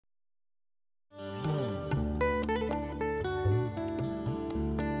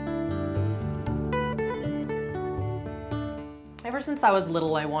Ever since I was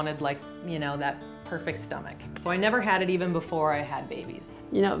little, I wanted, like, you know, that perfect stomach. So I never had it even before I had babies.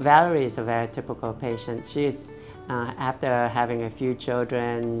 You know, Valerie is a very typical patient. She's, after having a few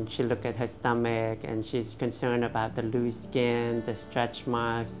children, she looked at her stomach and she's concerned about the loose skin, the stretch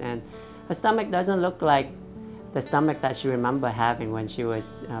marks, and her stomach doesn't look like the stomach that she remembered having when she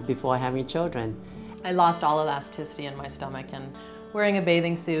was before having children. I lost all elasticity in my stomach, and wearing a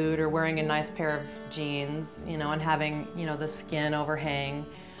bathing suit or wearing a nice pair of jeans, you know, and having, you know, the skin overhang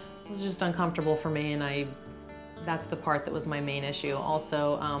was just uncomfortable for me, and that's the part that was my main issue.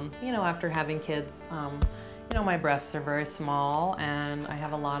 Also, you know, after having kids, you know, my breasts are very small and I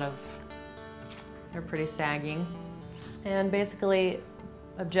have a lot of, they're pretty sagging. And basically,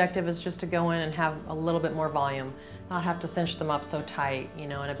 objective is just to go in and have a little bit more volume, not have to cinch them up so tight, you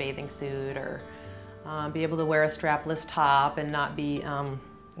know, in a bathing suit, or be able to wear a strapless top and not be,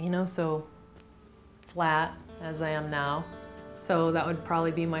 you know, so flat as I am now. So that would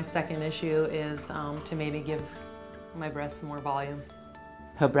probably be my second issue, is to maybe give my breasts more volume.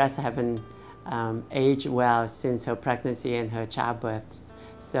 Her breasts haven't aged well since her pregnancy and her childbirth.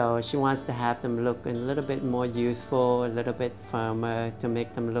 So she wants to have them look a little bit more youthful, a little bit firmer, to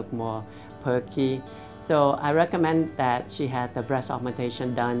make them look more perky. So I recommend that she had the breast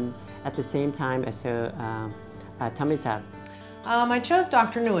augmentation done at the same time as her tummy tuck. I chose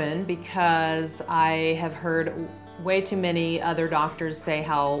Dr. Nguyen because I have heard way too many other doctors say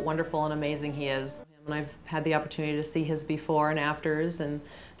how wonderful and amazing he is. And I've had the opportunity to see his before and afters and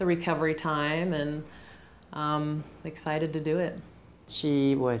the recovery time, and I'm excited to do it.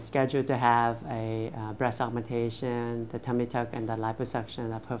 She was scheduled to have a breast augmentation, the tummy tuck, and the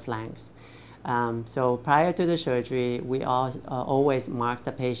liposuction of her flanks. So prior to the surgery, we always mark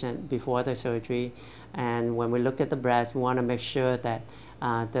the patient before the surgery, and when we look at the breast, we want to make sure that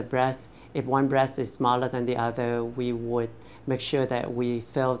the breast, if one breast is smaller than the other, we would make sure that we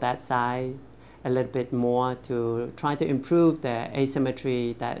fill that side a little bit more to try to improve the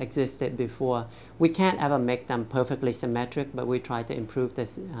asymmetry that existed before. We can't ever make them perfectly symmetric, but we try to improve the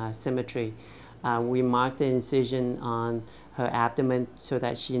symmetry. We mark the incision on her abdomen so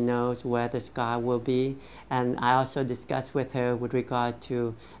that she knows where the scar will be. And I also discussed with her with regard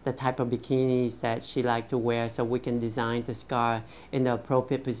to the type of bikinis that she likes to wear, so we can design the scar in the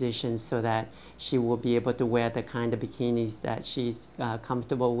appropriate position so that she will be able to wear the kind of bikinis that she's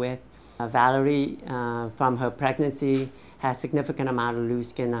comfortable with. Valerie, from her pregnancy, has significant amount of loose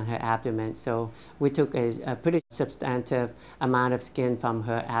skin on her abdomen. So we took a pretty substantive amount of skin from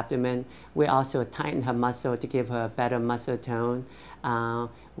her abdomen. We also tightened her muscle to give her a better muscle tone.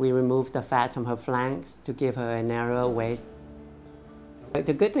 We removed the fat from her flanks to give her a narrower waist.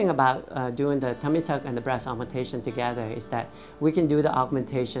 The good thing about doing the tummy tuck and the breast augmentation together is that we can do the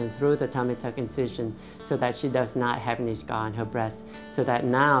augmentation through the tummy tuck incision so that she does not have any scar on her breast, so that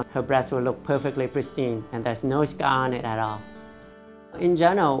now her breast will look perfectly pristine and there's no scar on it at all. In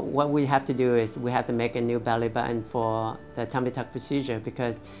general, what we have to do is we have to make a new belly button for the tummy tuck procedure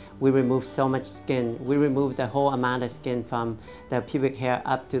because we remove so much skin. We remove the whole amount of skin from the pubic hair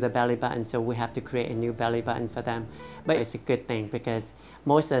up to the belly button, so we have to create a new belly button for them. But it's a good thing because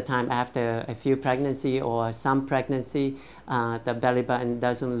most of the time after a few pregnancy or some pregnancy, the belly button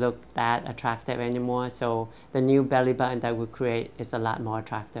doesn't look that attractive anymore, so the new belly button that we create is a lot more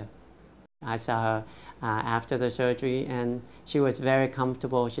attractive. I saw her after the surgery and she was very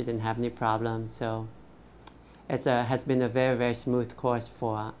comfortable. She didn't have any problems, so it has been a very, very smooth course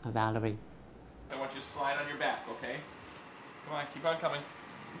for Valerie. I want you to slide on your back, okay? Come on, keep on coming.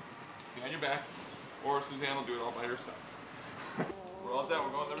 Stay on your back, or Suzanne will do it all by herself. We're all done.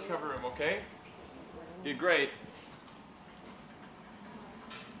 We're going to the recovery room, okay? Did great.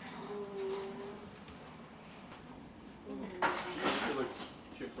 She looks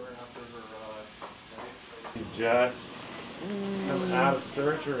chipper after her. You just come out of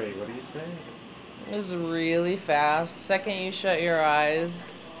surgery. What do you think? It was really fast. Second you shut your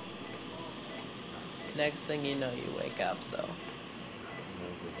eyes, next thing you know you wake up. So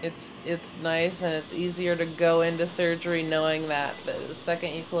it's nice, and it's easier to go into surgery knowing that the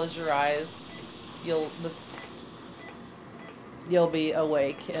second you close your eyes, you'll be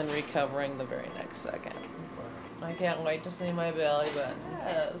awake and recovering the very next second. I can't wait to see my belly button.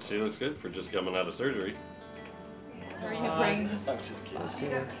 Yes. She looks good for just coming out of surgery. Are you bring? I'm just kidding. You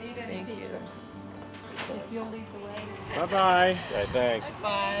guys need any Thank you. pizza? If you'll lead the way. Bye-bye. Okay, thanks.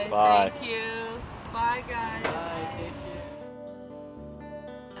 Bye. Bye. Thank you. Bye, guys.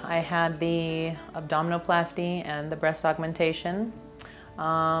 I had the abdominoplasty and the breast augmentation.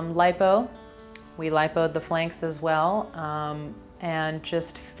 Lipo. We lipoed the flanks as well, and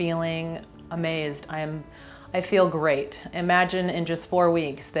just feeling amazed. I feel great. Imagine in just 4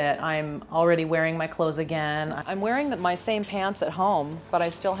 weeks that I'm already wearing my clothes again. I'm wearing my same pants at home, but I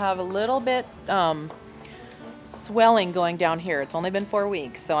still have a little bit swelling going down here. It's only been 4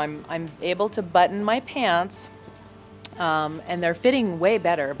 weeks, so I'm able to button my pants, and they're fitting way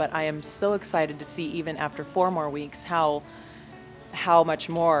better, but I am so excited to see even after 4 more weeks how much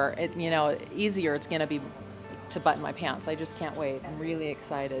more, easier it's gonna be to button my pants. I just can't wait. I'm really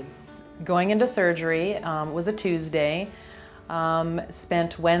excited. Going into surgery was a Tuesday.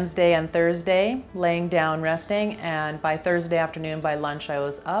 Spent Wednesday and Thursday laying down resting, and by Thursday afternoon, by lunch, I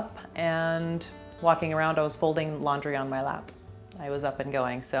was up and walking around. I was folding laundry on my lap. I was up and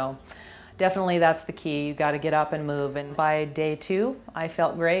going, so definitely that's the key. You got to get up and move, and by day 2, I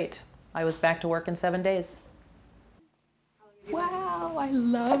felt great. I was back to work in 7 days. Wow, I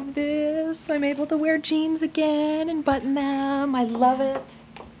love this. I'm able to wear jeans again and button them. I love it.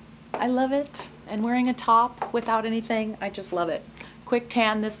 I love it. And wearing a top without anything, I just love it. Quick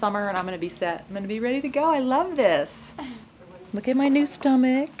tan this summer and I'm gonna be set. I'm gonna be ready to go. I love this. Look at my new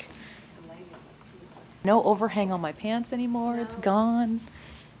stomach. No overhang on my pants anymore. It's gone.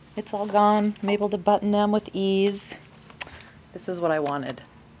 It's all gone. I'm able to button them with ease. This is what I wanted.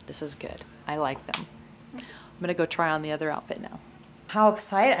 This is good. I like them. I'm gonna go try on the other outfit now. How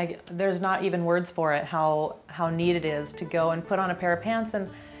excited, there's not even words for it, how neat it is to go and put on a pair of pants and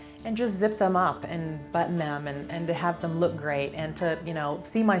just zip them up and button them and to have them look great, and to,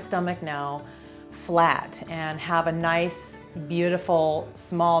 see my stomach now flat and have a nice, beautiful,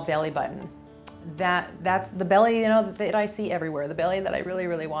 small belly button. That's the belly, that I see everywhere, the belly that I really,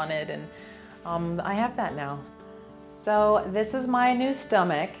 really wanted, and I have that now. So this is my new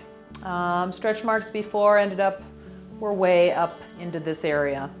stomach. Stretch marks before were way up into this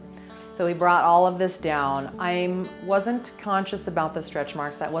area. So we brought all of this down. I wasn't conscious about the stretch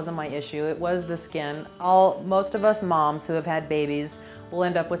marks. That wasn't my issue. It was the skin. Most of us moms who have had babies will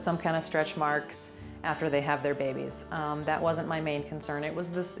end up with some kind of stretch marks after they have their babies. That wasn't my main concern. It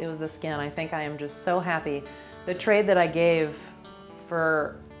was the skin. I think I am just so happy. The trade that I gave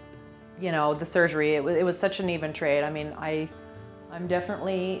for, the surgery, it was such an even trade. I mean, I'm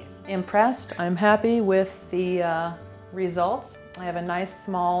definitely impressed. I'm happy with the results. I have a nice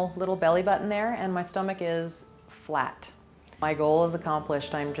small little belly button there, and my stomach is flat. My goal is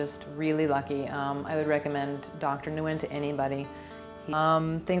accomplished. I'm just really lucky. I would recommend Dr. Nguyen to anybody.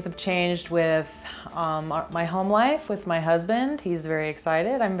 Things have changed with my home life with my husband. He's very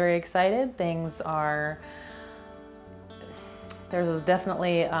excited. I'm very excited. There's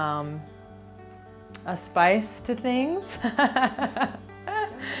definitely a spice to things.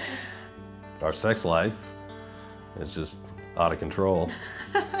 Our sex life is just out of control.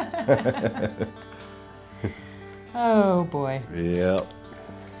 Oh boy. Yep.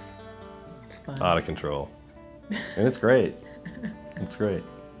 It's fun. Out of control. And it's great. It's great.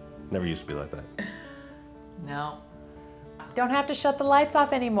 Never used to be like that. No. Don't have to shut the lights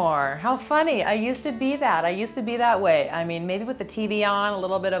off anymore. How funny. I used to be that. I used to be that way. I mean, maybe with the TV on, a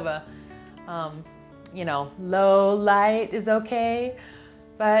little bit of a, low light is okay.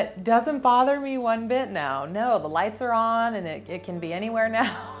 But doesn't bother me one bit now. No, the lights are on and it can be anywhere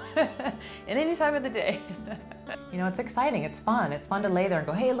now, at any time of the day. It's exciting, it's fun. It's fun to lay there and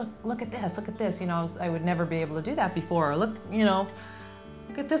go, hey, look at this, look at this. I would never be able to do that before. Or look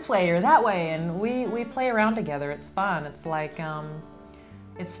at this way or that way. And we play around together, it's fun. It's like,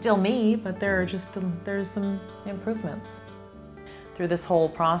 it's still me, but there's some improvements. Through this whole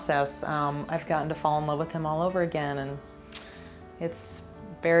process, I've gotten to fall in love with him all over again, and it's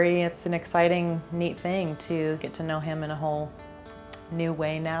an exciting, neat thing to get to know him in a whole new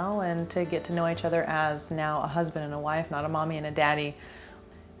way now, and to get to know each other as now a husband and a wife, not a mommy and a daddy.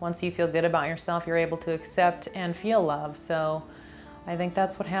 Once you feel good about yourself, you're able to accept and feel love. So I think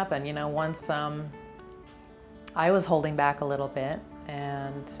that's what happened. Once I was holding back a little bit,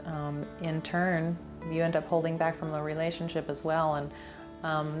 and in turn, you end up holding back from the relationship as well, and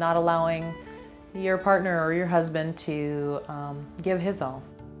not allowing your partner or your husband to give his all.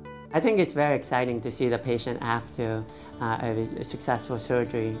 I think it's very exciting to see the patient after a successful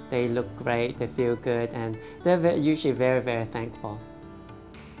surgery. They look great, they feel good, and they're usually very, very thankful.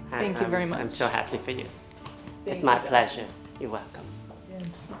 Thank you very much. I'm so happy for you. It's my pleasure. You're welcome.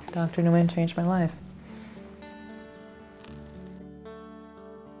 Dr. Nguyen changed my life.